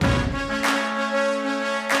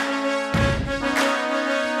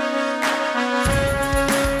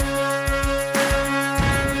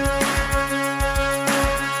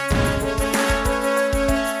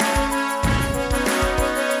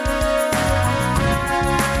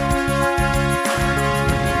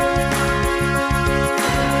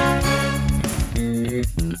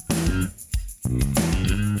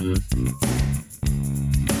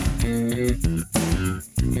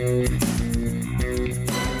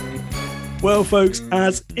Well, folks,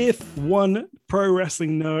 as if one Pro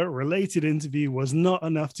Wrestling Noah related interview was not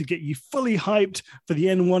enough to get you fully hyped for the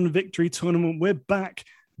N1 Victory Tournament, we're back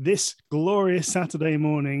this glorious Saturday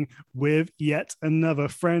morning with yet another.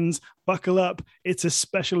 Friends, buckle up. It's a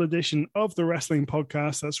special edition of the Wrestling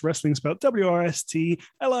Podcast. That's wrestling spelled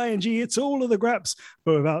W-R-S-T-L-I-N-G. It's all of the graps,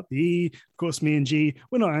 but without the E. Of course, me and G,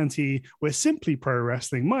 we're not anti-E. We're simply pro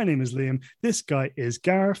wrestling. My name is Liam. This guy is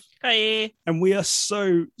Gareth. Hi. And we are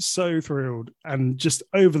so thrilled and just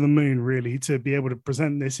over the moon, really, to be able to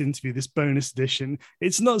present this interview, this bonus edition.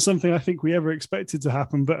 It's not something I think we ever expected to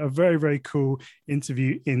happen, but a very, very cool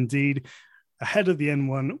interview indeed. Ahead of the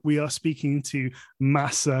N1, we are speaking to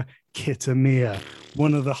Masa Kitamiya,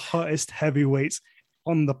 one of the hottest heavyweights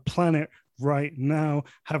on the planet right now,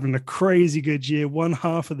 having a crazy good year, one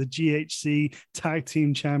half of the GHC Tag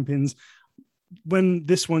Team Champions. When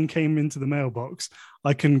this one came into the mailbox,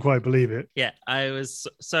 I couldn't quite believe it. Yeah, I was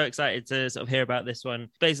so excited to sort of hear about this one.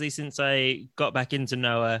 Basically, since I got back into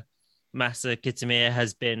Noah, Masa Kitamiya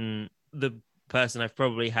has been the person I've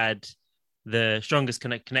probably had the strongest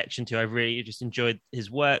connection to. I've really just enjoyed his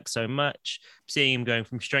work so much. Seeing him going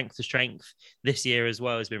from strength to strength this year as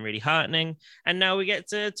well has been really heartening. And now we get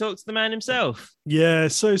to talk to the man himself. Yeah,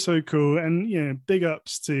 so cool. And, you know, big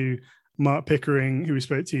ups to Mark Pickering, who we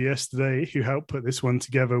spoke to yesterday, who helped put this one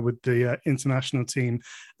together with the international team.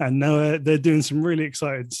 And now they're doing some really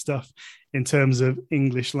exciting stuff in terms of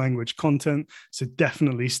English language content. So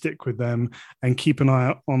definitely stick with them and keep an eye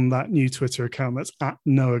out on that new Twitter account that's at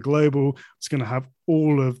Noah Global. It's going to have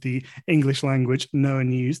all of the English language Noah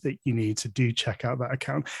news that you need, to do check out that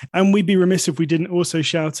account. And we'd be remiss if we didn't also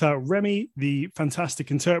shout out Remy, the fantastic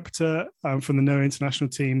interpreter from the Noah International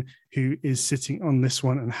team, who is sitting on this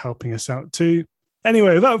one and helping us out too.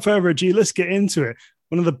 Anyway, without further ado, let's get into it.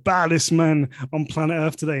 One of the baddest men on planet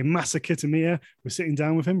Earth today, Masa Kitamiya. We're sitting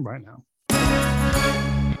down with him right now.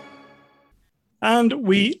 And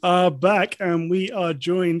we are back, and we are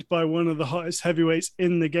joined by one of the hottest heavyweights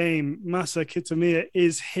in the game. Masa Kitamiya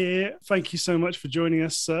is here. Thank you so much for joining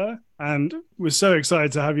us, sir. And we're so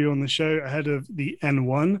excited to have you on the show ahead of the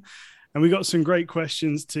N1. And we got some great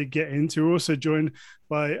questions to get into. We're also joined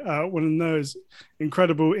by one of Noah's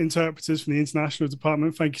incredible interpreters from the international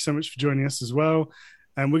department. Thank you so much for joining us as well.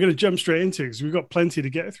 And we're going to jump straight into it because we've got plenty to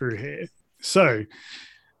get through here. So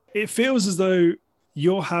it feels as though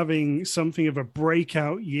you're having something of a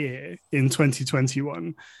breakout year in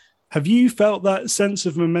 2021. Have you felt that sense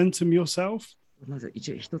of momentum yourself? まず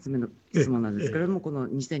一つ目の質問なんですけれども、この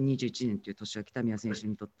2021年という年は北宮選手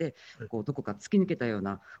にとってこうどこか突き抜けたよう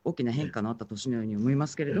な大きな変化のあった年のように思いま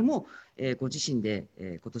すけれども、ご自身で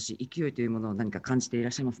今年勢いというものを何か感じていら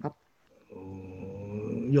っしゃいますか？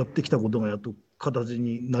やってきたことがやっと形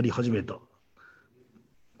になり始めた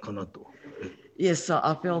かなと。Yes, so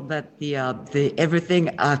I feel that the everything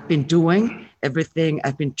I've been doing, everything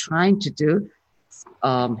I've been trying to do,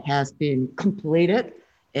 has been completed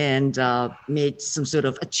and made some sort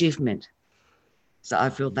of achievement. So I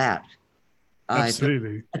feel that.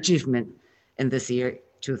 Absolutely. Achievement in this year,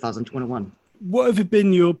 2021. What have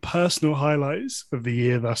been your personal highlights of the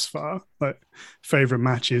year thus far? Like favorite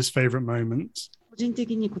matches, favorite moments? 個人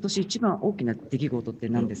的に今年一番大きな出来事って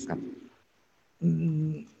何ですか？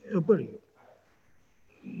やっぱり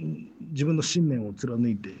自分の信念を貫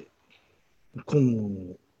いて今後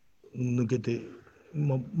を抜けて、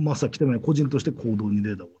まさきため個人として行動に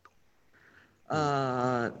出たこと。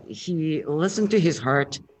He listened to his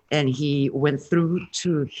heart and he went through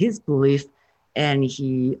to his belief and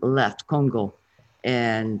he left Congo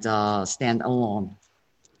and stand alone.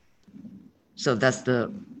 So that's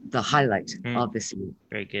the highlight of this year.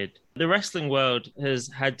 Very good. The wrestling world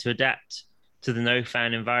has had to adapt to the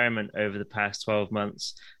no-fan environment over the past 12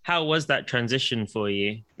 months. How was that transition for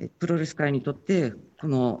you? プロレス界にとってこ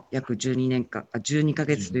の約12ヶ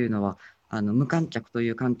月というのは無観客と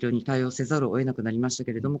いう環境に対応せざるを得なくなりました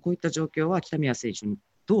けれども、こういった状況は北宮選手に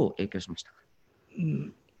どう影響しましたか？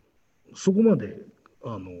そこまで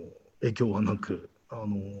影響はなく、やっ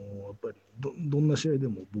ぱりどんな試合で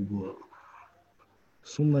も僕は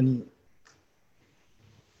そんなに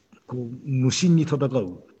こう無心に戦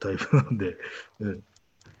うタイプなんで、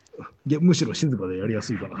むしろ静かでやりや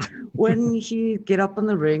すいかな。When he get up on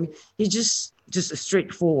the ring, he just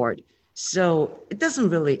straightforward. So it doesn't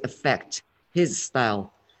really affect his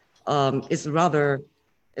style. It's rather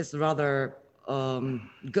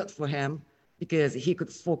good for him because he could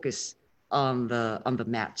focus on the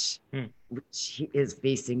match which he is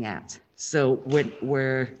facing at. So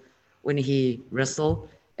when he wrestle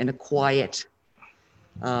in a quiet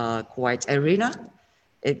arena,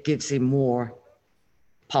 it gives him more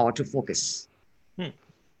power to focus.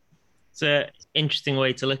 It's an interesting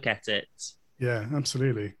way to look at it. Yeah,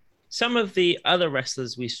 absolutely. Some of the other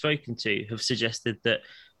wrestlers we've spoken to have suggested that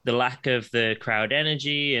the lack of the crowd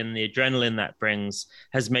energy and the adrenaline that brings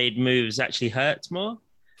has made moves actually hurt more.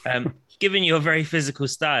 Given your very physical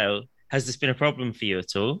style, has this been a problem for you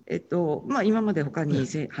at all? 今まで他に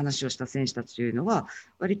話をした選手たちというのは、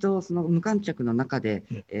割とその無観客の中で、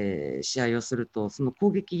試合をすると、その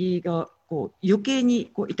攻撃がこう余計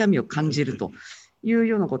にこう痛みを感じるという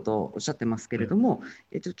ようなことをおっしゃってますけれども、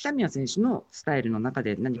北宮選手のスタイルの中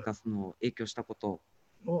で何かその影響したこと？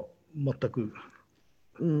全く。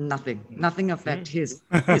Nothing affect his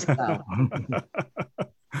style.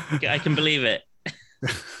 I can believe it.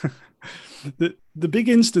 The big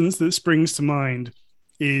instance that springs to mind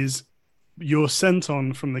is your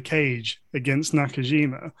senton from the cage against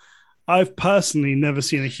Nakajima. I've personally never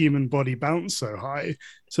seen a human body bounce so high.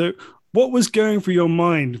 So what was going through your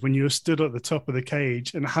mind when you were stood at the top of the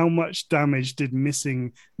cage, and how much damage did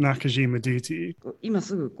missing Nakajima do to you? 今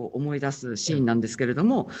すぐこう思い出すシーンなんですけれど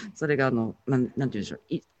も、それがなんて言うんでしょう、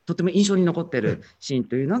とても印象に残っているシーン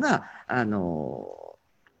というのが、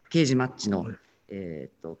ケージマッチの、ケ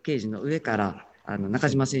ージの上から中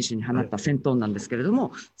島選手に放った先頭なんですけれど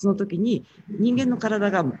も、その時に人間の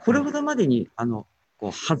体がこれほどまでにこ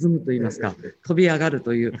う弾むといいますか、飛び上がる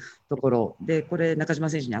というところで、これ中島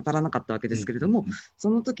選手に当たらなかったわけですけれども、そ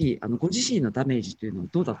の時ご自身のダメージというのは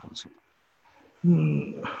どうだったんでしょう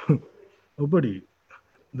か？やっぱり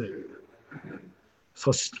ね、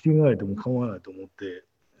差し違えても構わないと思って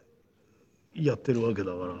やってるわけ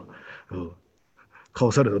だから、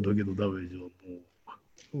かされた時のダメージは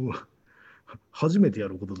もう、初めてや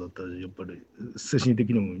ることだったら、やっぱり精神的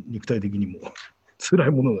にも肉体的にも辛い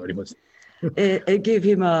ものがありました。It gave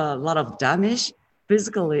him a lot of damage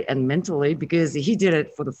physically and mentally because he did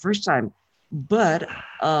it for the first time. But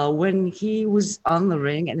when he was on the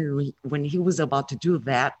ring and when he was about to do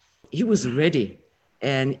that, he was ready.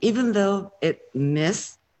 And even though it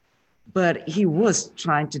missed, but he was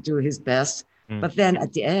trying to do his best. But then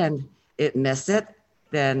at the end, it missed it.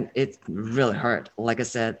 Then it really hurt, like I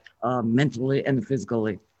said, mentally and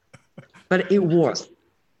physically. But it was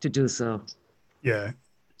to do so. Yeah.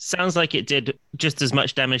 Sounds like it did just as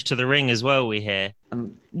much damage to the ring as well, we hear.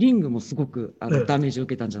 リングもすごくダメージを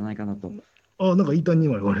受けたんじゃないかなと。なんか板に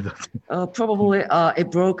は言われた。Probably it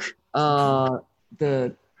broke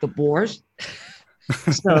the board.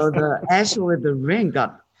 So actually the ring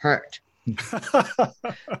got hurt.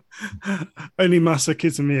 Only Masa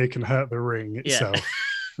Kitamiya can hurt the ring itself.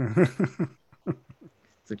 Yeah.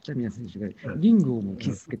 北宮選手がリングをも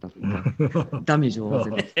傷つけたというか、ダメージを負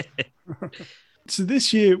わせて。So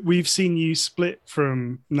this year we've seen you split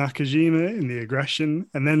from Nakajima in the aggression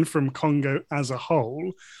and then from Congo as a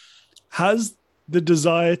whole. Has the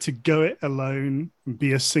desire to go it alone and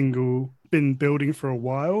be a single been building for a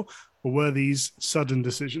while, or were these sudden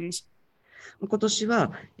decisions? 今年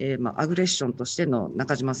は、アグレッションとしての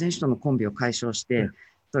中島選手とのコンビを解消して、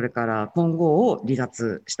それから混合を離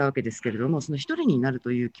脱したわけですけれども、その一人になる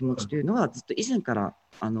という気持ちというのはずっと以前から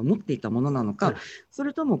持っていたものなのか、そ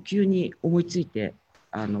れとも急に思いついて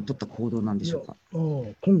取った行動なんでしょうか？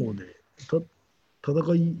混合で戦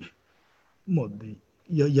い、で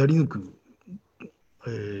やり抜く、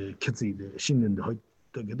決意で信念で入っ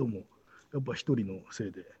たけども、やっぱ一人のせ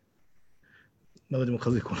いで、中島和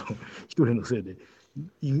彦の一人のせいで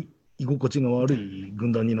居心地が悪い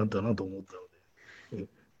軍団になったなと思ったので、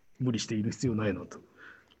無理している必要ないなと。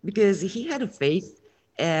Because he had a faith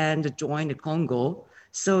and joined Congo,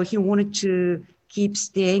 so he wanted to keep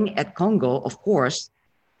staying at Congo, of course,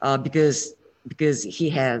 because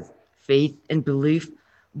he has faith and belief.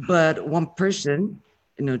 But one person,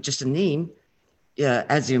 just a name,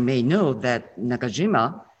 as you may know, that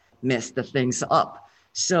Nakajima messed the things up.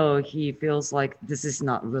 So he feels like this is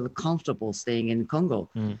not really comfortable staying in Congo.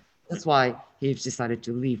 That's why he's decided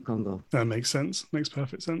to leave Congo. That makes sense. Makes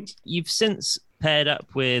perfect sense. You've since paired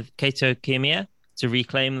up with Kitamiya to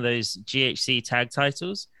reclaim those GHC tag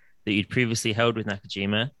titles that you'd previously held with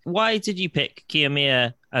Nakajima. Why did you pick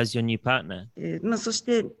Kitamiya as your new partner? そし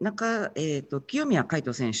て清宮海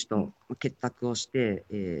斗選手と結託をして、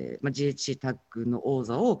GHC タッグの王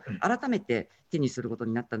座を改めて手にすること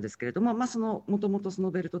になったんですけれども、もともとその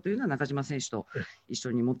ベルトというのは中島選手と一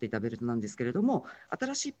緒に持っていたベルトなんですけれども、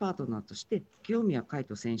新しいパートナーとして清宮海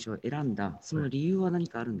斗選手を選んだその理由は何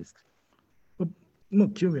かあるんですか？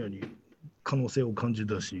清宮に可能性を感じ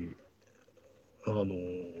たし、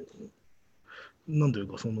なんという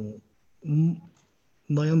か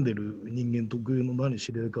悩んでる人間特有の何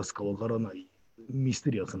しでかすかわからないミス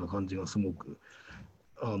テリアスな感じがすごく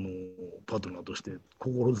パートナーとして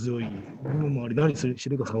心強い部分もあり、何して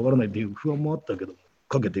るかわからないっていう不安もあったけど、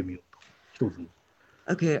かけてみようと、一つの。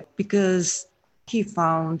Okay, because he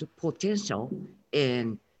found potential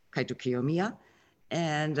in Kaito Kiyomiya,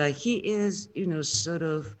 and he is, sort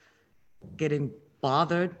of getting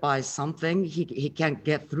bothered by something. He can't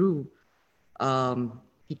get through.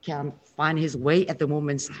 He can't find his way at the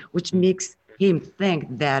moments, which makes him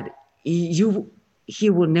think that he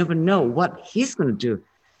will never know what he's going to do.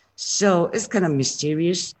 So it's kind of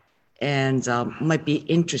mysterious and might be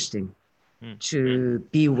interesting to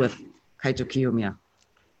be with Kaito Kiyomiya.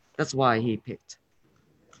 That's why he picked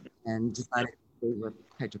and decided to go with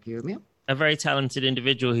Kaito Kiyomiya. A very talented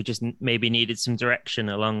individual who just maybe needed some direction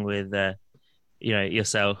along with,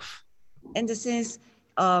 yourself. In the sense,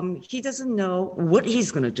 he doesn't know what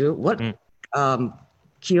he's going to do, what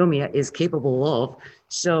Kiyomiya is capable of.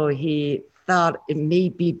 So he thought it may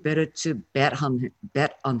be better to bet on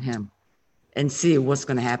him and see what's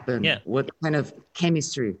going to happen, what kind of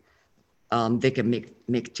chemistry they can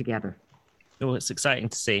make together. Oh, it's exciting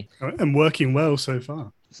to see. And working well so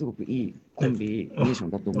far. すごくいいコンビネーション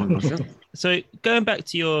だと思いますよ。So going back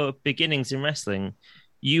to your beginnings in wrestling,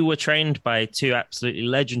 you were trained by two absolutely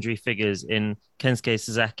legendary figures in Kensuke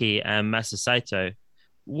Sasaki and Masa Saito.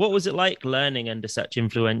 What was it like learning under such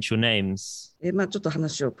influential names? ちょっと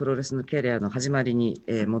話をプロレスのキャリアの始まりに、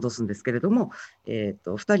戻すんですけれども、2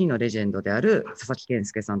人のレジェンドである佐々木健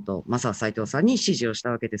介さんと正斎藤さんに指示をし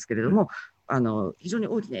たわけですけれども、非常に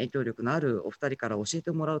大きな影響力のあるお二人から教え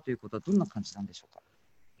てもらうということはどんな感じなんでしょうか。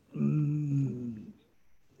や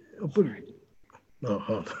っぱり、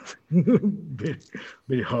hard.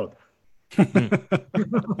 very hard.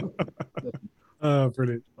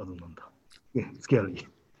 Brilliant. あとなんだ。Scary.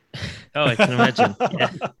 Oh, I can imagine. Yeah,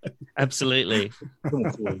 absolutely.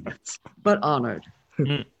 But honored.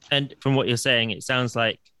 And from what you're saying, it sounds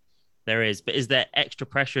like there is. But is there extra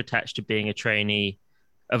pressure attached to being a trainee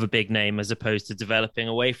of a big name as opposed to developing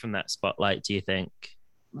away from that spotlight, do you think?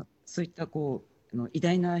 そういった偉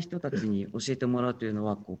大な人たちに教えてもらうというの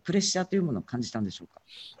はプレッシャーというものを感じたんでしょうか。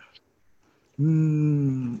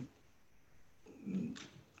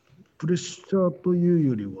プレッシャーという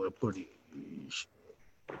よりはやっぱり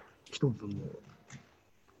一つの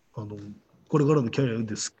これからのキャリア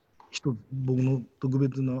です僕の特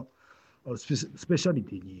別なスペシャリ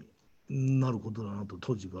ティになることだなと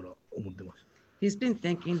当時から思ってます。He's been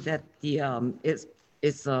thinking that it's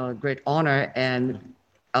a great honor and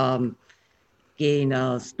gain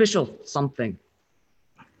a special something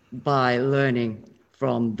by learning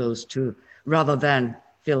from those two rather than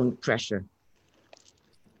feeling pressure.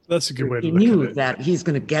 That's a good way to he look at it. knew that he's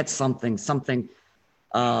going to get something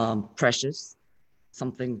precious,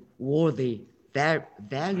 something worthy,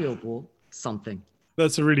 valuable, something.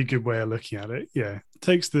 That's a really good way of looking at it. Yeah,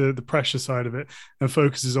 takes the pressure side of it and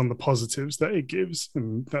focuses on the positives that it gives,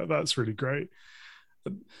 and that's really great.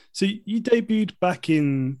 So you debuted back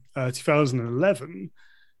in 2011.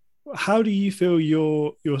 How do you feel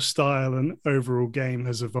your style and overall game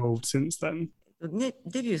has evolved since then? ね、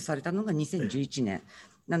デビューされたのが2011年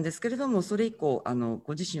なんですけれども、それ以降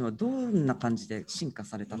ご自身はどんな感じで進化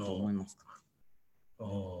されたと思いますか？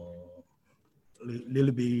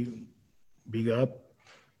 Little bit big up,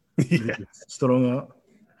 yeah. Stronger,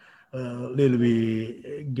 little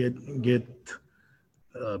bit get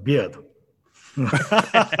beard.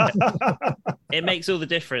 It makes all the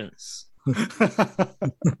difference.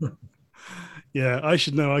 Yeah, I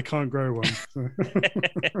should know. I can't grow one.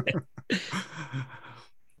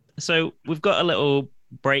 So we've got a little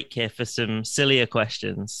break here for some sillier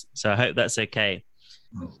questions. So I hope that's okay.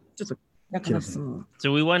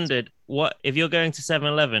 So we wondered, what if you're going to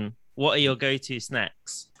 7-Eleven, what are your go-to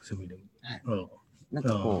snacks? なん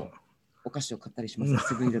かお菓子を買ったりします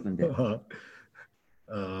セブンイレブンで。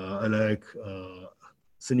I like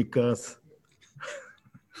Snickers,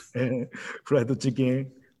 fried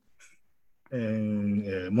chicken,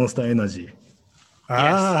 and Monster Energy.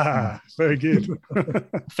 Ah, very good.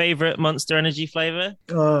 Favorite Monster Energy flavor?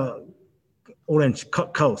 Orange,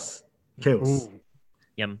 chaos. Ooh,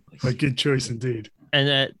 Yum. a good choice indeed.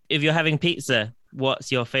 And if you're having pizza,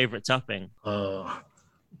 what's your favorite topping? Quattro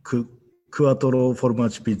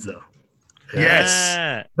formaggio pizza.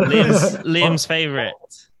 Yes. Liam's favorite.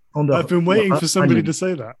 I've been waiting for somebody to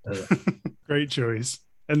say that. Great choice.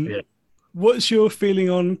 And what's your feeling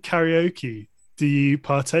on karaoke? Do you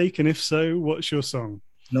partake? And if so, what's your song?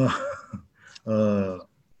 No.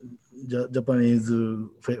 Japanese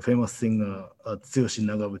famous singer Tsuyoshi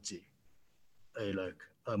Nagabuchi. I like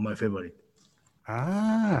my favorite.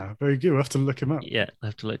 Ah, very good. We'll have to look him up. Yeah, I'll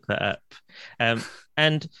have to look that up.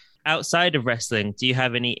 And outside of wrestling, do you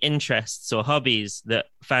have any interests or hobbies that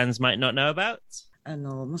fans might not know about?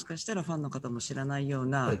 もしかしたらファンの方も知らないよう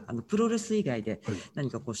な、はいプロレス以外ではい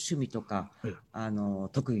何かこう趣味とか、はい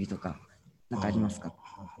特技とかなんかありますか？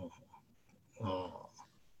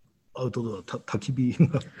アウトドア、焚き火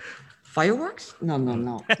が。Fireworks? No.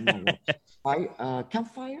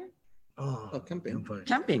 Campfire? Camping.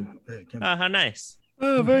 Camping. Oh, how nice.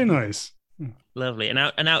 Oh, very nice. Lovely. An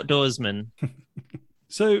outdoorsman.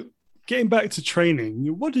 So, getting back to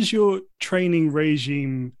training, what does your training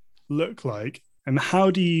regime look like, and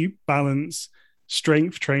how do you balance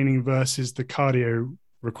strength training versus the cardio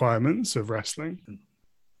requirements of wrestling?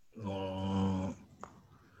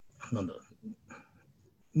 なんだ、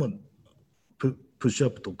まあ、プッシュア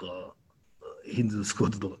ップとかヒンズースクワ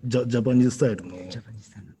ットとかジャパニーズスタイルのジャパ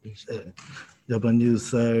ニーズ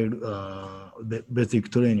スタイルベーシック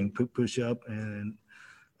トレーニングプッシュアップ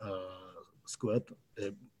スクワット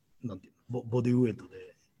なんていうのボディウェイト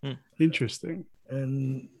で、Interesting.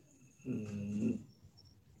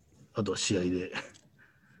あとは試合で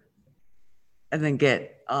And then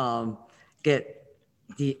get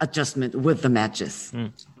the adjustment with the matches.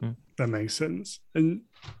 That makes sense. And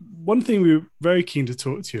one thing we were very keen to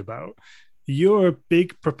talk to you about, you're a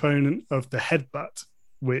big proponent of the headbutt,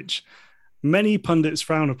 which many pundits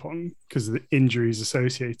frown upon because of the injuries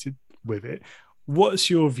associated with it. What's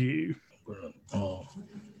your view?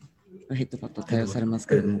 ヘッドパッド対応されます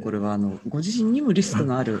けれども、これはご自身にもリスク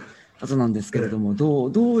のあることなんですけれども、ど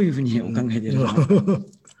ういうふうにお考えでいらっしゃいますか？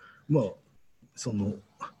まあ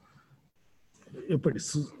やっぱり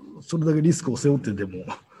それだけリスクを背負ってでも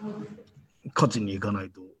勝ちに行かない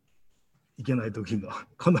といけない時が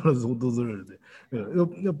必ず訪れるで、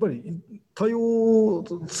やっぱり対応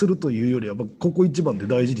するというよりはここ一番で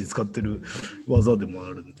大事に使ってる技でもあ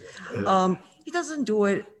るんで。He doesn't do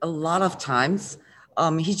it a lot of times.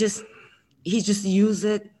 He just use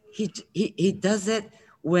it. He does it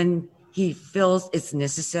when he feels it's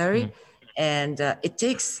necessary, and it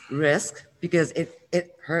takes risk because it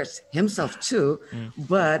hurts himself too.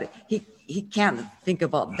 But he can't think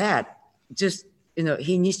about that. Just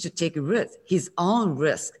he needs to take a risk, his own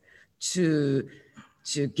risk, to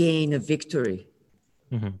gain a victory.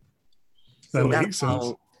 That So makes that's sense.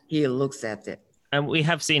 how he looks at it. And we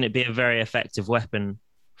have seen it be a very effective weapon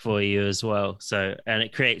for you as well. So, and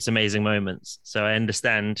it creates amazing moments. So I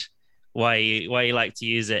understand why you like to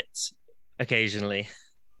use it occasionally.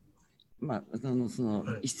 その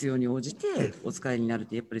必要に応じてお使いになる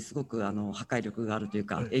とやっぱりすごく破壊力があるという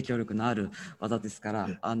か影響力のある技ですから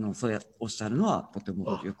そうおっしゃるのはとて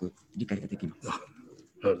もよく理解ができます。あ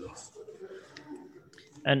りがとうございます。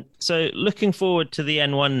And so looking forward to the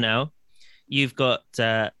N1 now, you've got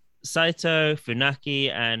Saito,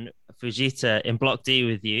 Funaki, and Fujita in Block D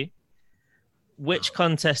with you. Which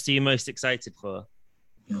contest are you most excited for?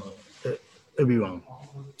 Everyone.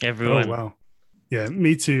 Everyone. Oh, wow. Yeah,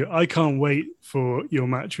 me too. I can't wait for your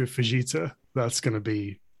match with Fujita. That's going to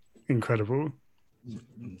be incredible.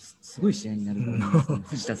 すごい試合になると思いますね。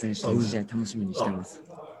藤田選手の試合楽しみにしてます。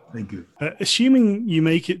Thank you. Assuming you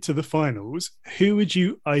make it to the finals, who would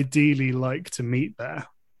you ideally like to meet there?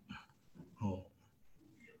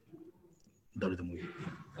 誰でもいい。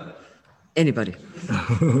Anybody.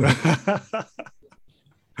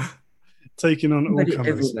 Taking on all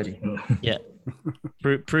comers. Everybody. Yeah.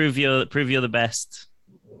 Prove you're the best.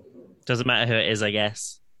 Doesn't matter who it is, I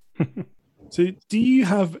guess. So do you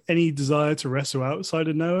have any desire to wrestle outside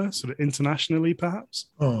of Noah, sort of internationally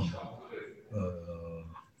perhaps?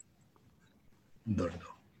 誰だ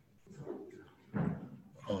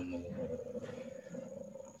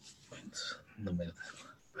名前が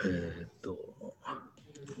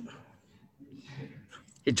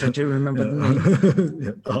He tried to remember the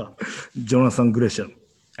name. ジョナサン・グレシャム。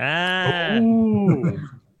Ah, Ooh.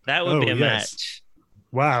 that would be a yes. match.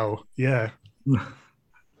 Wow. Yeah.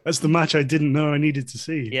 That's the match I didn't know I needed to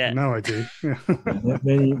see. Yeah. Now I do.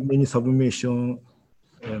 many submission,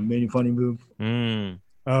 many funny move.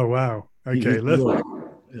 Oh, wow. Okay.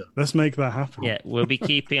 Let's make that happen. Yeah, we'll be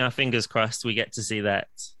keeping our fingers crossed we get to see that.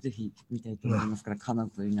 ぜひ見たいと思いますから叶う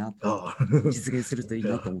といいなと実現するといい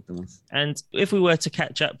なと思ってます。And if we were to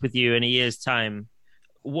catch up with you in a year's time,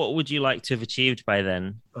 what would you like to have achieved by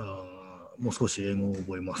then? もう少し英語を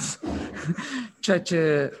覚えます。Try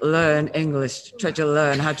to learn English. Try to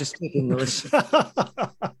learn how to speak English.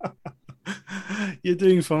 You're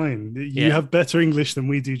doing fine. You have better English than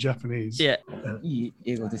we do Japanese. Yeah. いい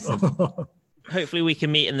英語です。Hopefully we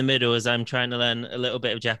can meet in the middle as I'm trying to learn a little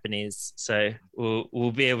bit of Japanese. So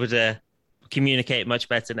we'll be able to communicate much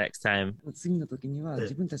better next time. 次の時には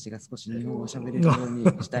自分たちが少し日本語を喋れるように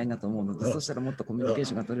したいなと思うので、そしたらもっとコミュニケー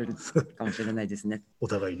ションが取れるかもしれないですね。お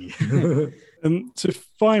互いに。So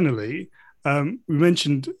finally, we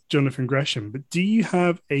mentioned Jonathan Gresham, but do you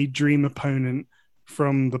have a dream opponent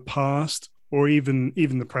from the past or even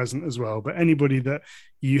the present as well? But anybody that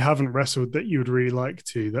you haven't wrestled that you would really like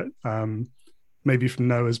to, that maybe from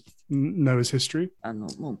Noah's history?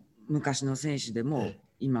 もう昔の選手でも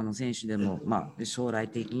今の選手でも、まあ将来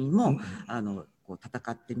的にもこう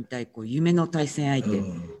戦ってみたいこう夢の対戦相手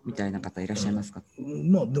みたいな方いらっしゃいますか？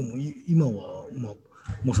まあでも今は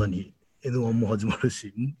まさに N1 も始まる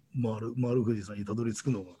し、丸富士さんにたどり着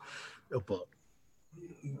くのがやっぱ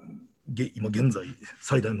今現在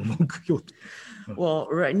最大の目標。Well,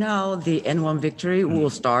 right now the N1 victory will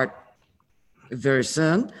start very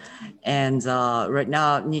soon, and right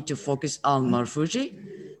now need to focus on Marufuji.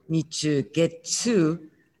 Need to get to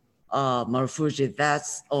Marufuji.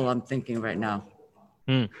 That's all I'm thinking right now.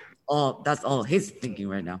 That's all he's thinking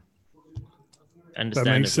right now. That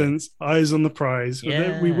makes sense. Eyes on the prize.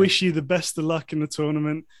 Yeah. We wish you the best of luck in the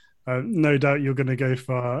tournament. No doubt you're going to go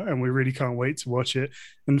far, and we really can't wait to watch it.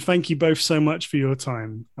 And thank you both so much for your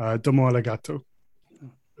time. Domo arigato.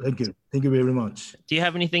 Thank you. Thank you very much. Do you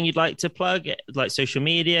have anything you'd like to plug, like social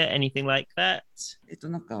media, anything like that?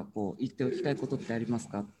 なんかこう言っておきたいことってあります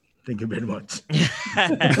か？ Thank you very much.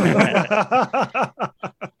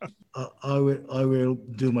 I will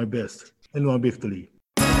do my best. N1 victory.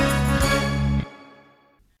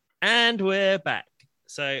 And we're back.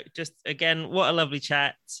 So just again, what a lovely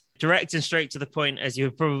chat. Direct and straight to the point, as you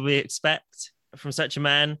would probably expect from such a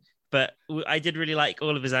man. But I did really like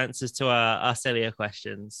all of his answers to our Celia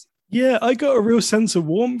questions. Yeah, I got a real sense of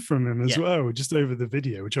warmth from him as well, just over the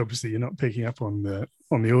video, which obviously you're not picking up on the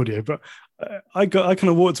audio. But I kind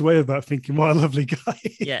of walked away with that thinking, what a lovely guy.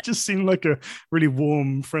 Yeah. It just seemed like a really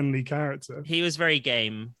warm, friendly character. He was very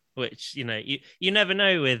game, which, you know, you never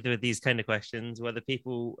know with these kind of questions whether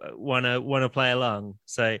people want to play along.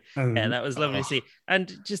 So yeah, that was lovely to see.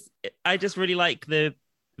 And I just really like the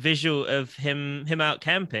visual of him out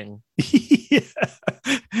camping.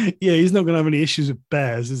 Yeah, he's not going to have any issues with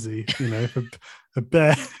bears, is he? You know, if a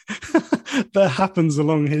bear happens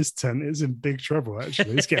along his tent, it's in big trouble,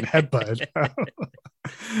 actually. It's getting headbutted.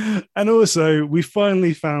 And also, we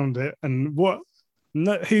finally found it. And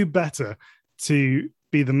who better to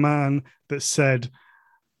be the man that said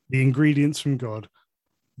the ingredients from God,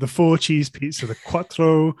 the 4 cheese pizza, the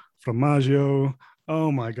quattro formaggio.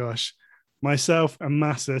 Oh my gosh. Myself and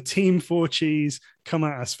Masa, team 4 cheese, come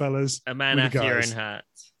at us, fellas. A man after your own heart.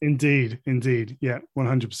 Indeed. Yeah,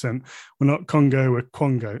 100%. We're not Congo, we're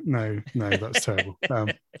Quongo. No, that's terrible.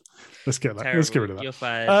 Let's get that. Terrible. Let's get rid of that. You're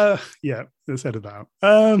fired. Yeah, let's edit that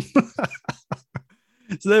out.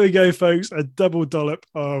 So there we go, folks. A double dollop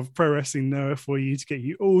of Pro Wrestling Noah for you to get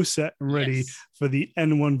you all set and ready for the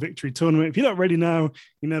N1 Victory Tournament. If you're not ready now,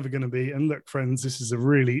 you're never going to be. And look, friends, this is a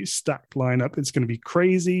really stacked lineup. It's going to be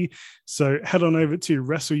crazy. So head on over to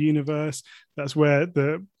Wrestle Universe. That's where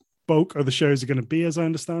the bulk of the shows are going to be, as I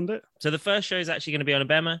understand it. So the first show is actually going to be on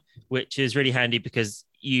Abema, which is really handy because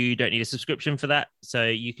you don't need a subscription for that. So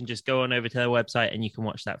you can just go on over to their website and you can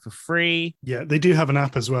watch that for free. Yeah, they do have an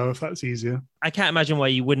app as well, if that's easier. I can't imagine why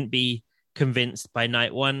you wouldn't be convinced by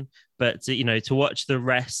night one, but to watch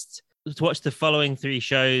the following 3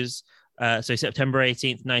 shows, so September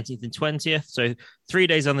 18th, 19th, and 20th. So 3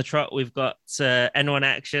 days on the trot, we've got N1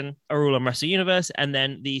 action are all on Wrestle Universe, and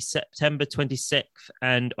then the September 26th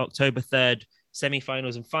and October 3rd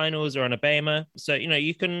semi-finals and finals are on Abema. So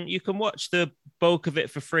you can watch the bulk of it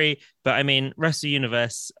for free. But I mean, Wrestle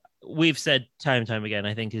Universe, we've said time and time again,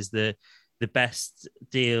 I think is the best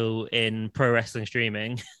deal in pro wrestling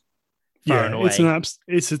streaming. Far and away.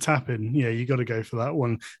 It's a tap in. Yeah, you got to go for that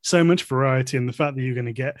one. So much variety, and the fact that you're going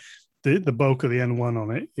to get the bulk of the N1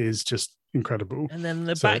 on it is just incredible. And then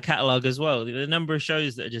the back catalogue as well. The number of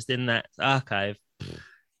shows that are just in that archive.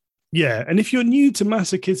 Yeah, and if you're new to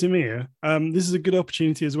Masa Kitamiya, this is a good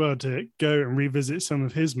opportunity as well to go and revisit some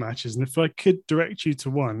of his matches. And if I could direct you to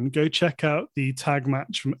one, go check out the tag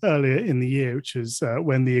match from earlier in the year, which is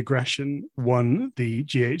when the Aggression won the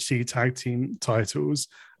GHC tag team titles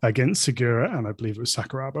against Segura, and I believe it was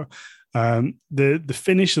Sakuraba. The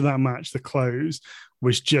finish of that match, the close,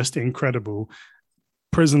 was just incredible.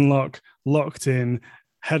 Prison lock, locked in,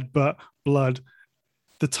 headbutt, blood.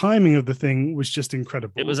 The timing of the thing was just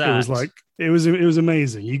incredible. It was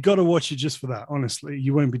amazing. You got to watch it just for that. Honestly,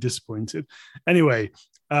 you won't be disappointed. Anyway,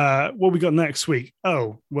 What we got next week?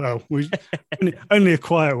 Oh, well, we only a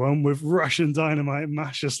quiet one with Russian Dynamite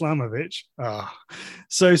Masha Slamovich.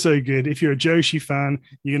 So good. If you're a Joshi fan,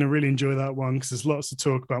 you're going to really enjoy that one because there's lots to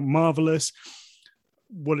talk about. Marvelous,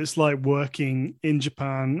 what it's like working in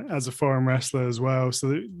Japan as a foreign wrestler as well.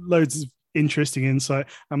 So loads of interesting insight,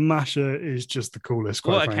 and Masha is just the coolest.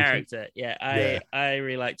 What a frankly. Character. I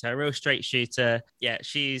really liked her. Real straight shooter.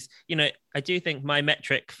 She's, I do think my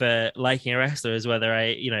metric for liking a wrestler is whether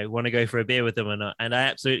I want to go for a beer with them or not, and I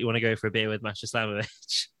absolutely want to go for a beer with Masha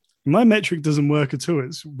Slamovich. My metric doesn't work at all.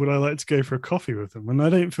 It's would I like to go for a coffee with them, and I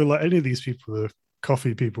don't feel like any of these people are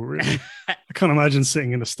coffee people really. I can't imagine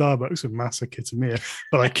sitting in a Starbucks with Masa Kitamiya,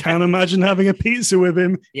 but I can imagine having a pizza with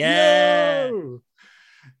him. Yo!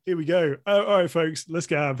 Here we go. All right, folks, let's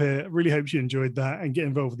get out of here. Really hope you enjoyed that and get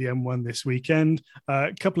involved with the M1 this weekend.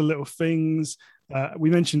 A couple of little things. We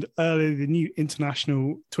mentioned earlier the new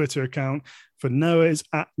international Twitter account for Noah is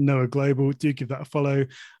at Noah Global. Do give that a follow.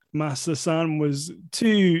 Masa-san was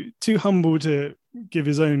too humble to give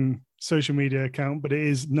his own social media account, but it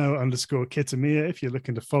is Noah_Kitamiya if you're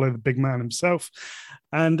looking to follow the big man himself.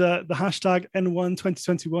 And the hashtag N1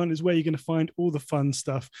 2021 is where you're going to find all the fun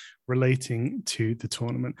stuff relating to the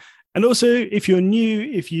tournament. And also, if you're new,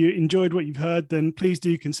 if you enjoyed what you've heard, then please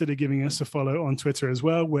do consider giving us a follow on Twitter as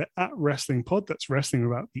well. We're at Wrestling Pod. That's wrestling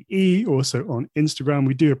without the E. Also on Instagram.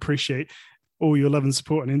 We do appreciate all your love and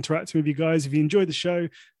support and interacting with you guys. If you enjoyed the show,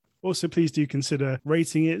 also, please do consider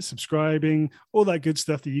rating it, subscribing, all that good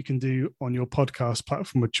stuff that you can do on your podcast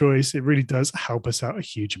platform of choice. It really does help us out a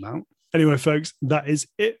huge amount. Anyway, folks, that is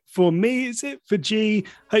it for me. It's it for G.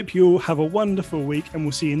 Hope you all have a wonderful week, and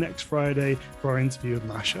we'll see you next Friday for our interview with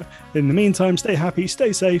Masha. In the meantime, stay happy,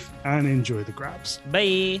 stay safe, and enjoy the grabs.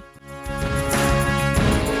 Bye.